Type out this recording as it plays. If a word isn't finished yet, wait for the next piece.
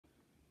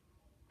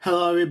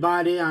Hello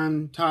everybody,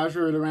 I'm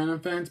Tajra the Random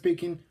Fan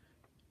speaking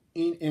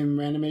in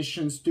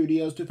Randomation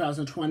Studios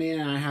 2020,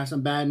 and I have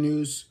some bad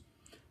news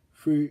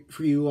for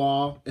you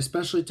all,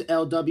 especially to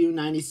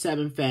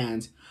LW97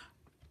 fans.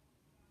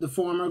 The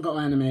former Go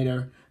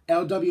animator,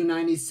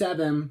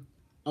 LW97,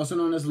 also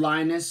known as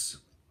Linus,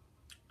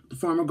 the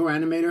former Go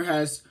animator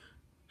has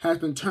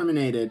been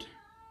terminated.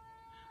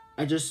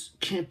 I just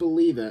can't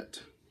believe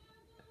it.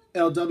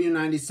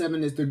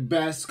 LW97 is the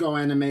best Go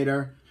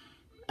animator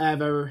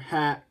I've ever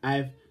had.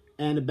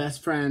 And the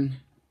best friend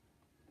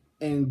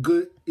and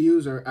good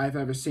user I've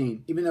ever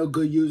seen. Even though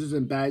good users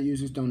and bad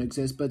users don't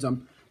exist, but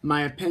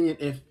my opinion,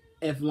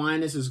 if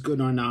Linus is good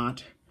or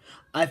not,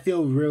 I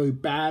feel really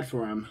bad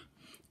for him.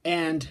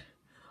 And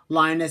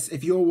Linus,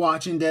 if you're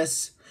watching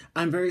this,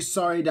 I'm very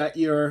sorry that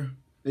your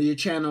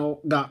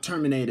channel got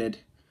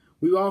terminated.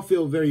 We all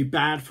feel very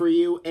bad for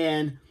you,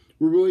 and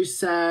we're really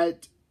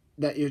sad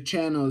that your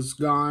channel is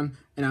gone,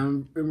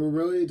 and we're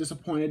really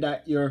disappointed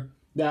that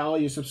all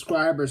your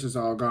subscribers is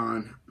all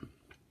gone.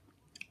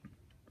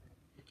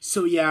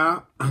 So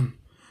yeah,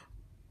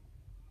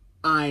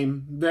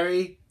 I'm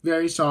very,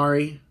 very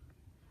sorry.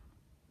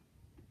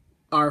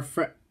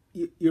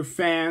 Your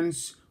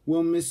fans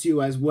will miss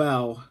you as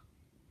well.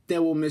 They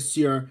will miss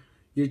your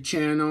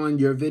channel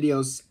and your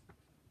videos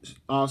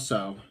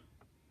also.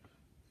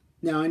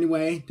 Now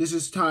anyway, this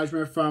is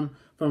Tajra from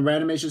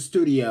Randomation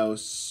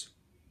Studios.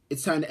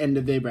 It's time to end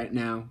the day right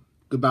now.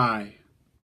 Goodbye.